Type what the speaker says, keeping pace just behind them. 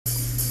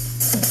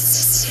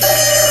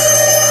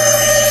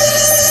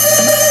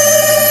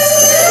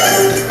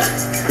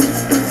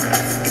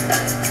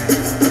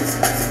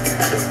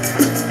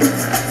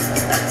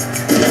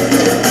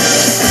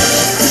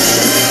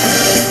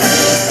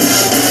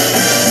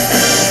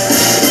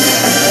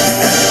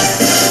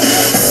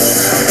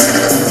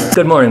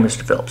Good morning,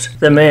 Mr. Phelps.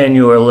 The man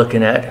you are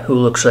looking at, who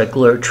looks like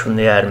Lurch from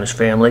the Addams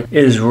Family,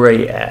 is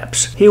Ray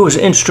Epps. He was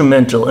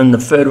instrumental in the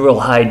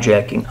federal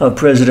hijacking of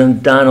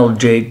President Donald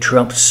J.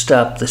 Trump's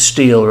Stop the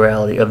Steal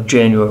rally of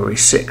January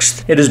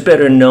 6th. It is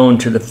better known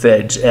to the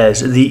feds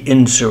as the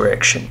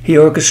insurrection. He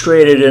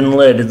orchestrated and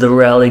led the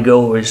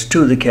rally-goers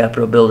to the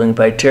Capitol building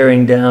by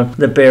tearing down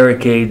the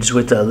barricades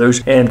with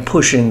others and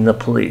pushing the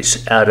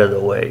police out of the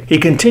way. He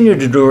continued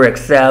to direct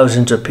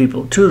thousands of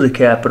people to the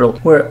Capitol,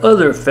 where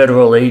other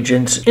federal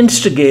agents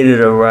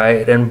instigated a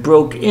riot and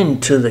broke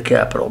into the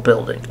Capitol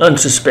building.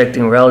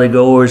 Unsuspecting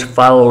rally-goers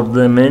followed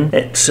them in,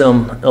 and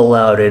some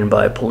allowed in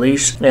by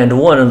police, and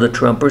one of the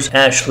Trumpers,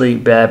 Ashley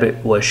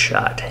Babbitt, was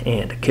shot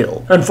and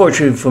killed.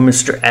 Unfortunately for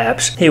Mr.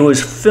 Epps, he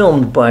was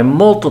filmed by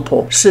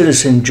multiple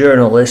citizen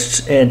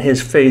journalists, and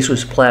his face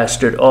was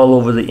plastered all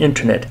over the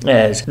internet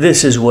as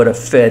 "This is what a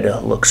Fed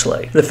looks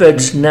like." The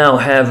feds now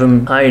have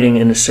him hiding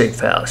in a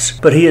safe house,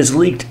 but he has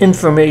leaked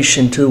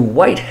information to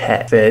white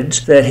hat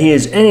feds that he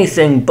is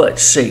anything but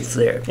safe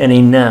there, and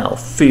he now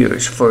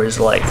fears for his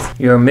life.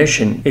 Your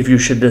mission, if you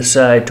should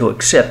decide to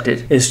accept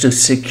it, is to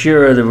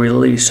secure the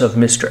release of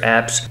Mr.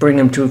 Epps, bring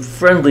him to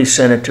friendly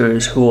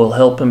senators who will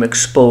help him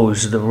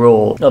expose the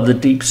role of the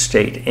deep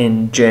state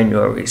in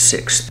January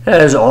 6th.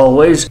 As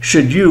always,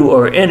 should you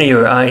or any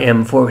of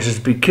IM forces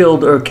be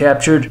killed or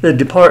captured, the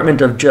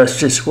Department of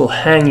Justice will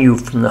hang you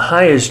from the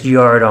highest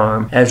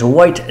yardarm as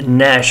white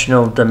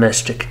national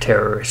domestic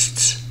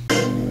terrorists.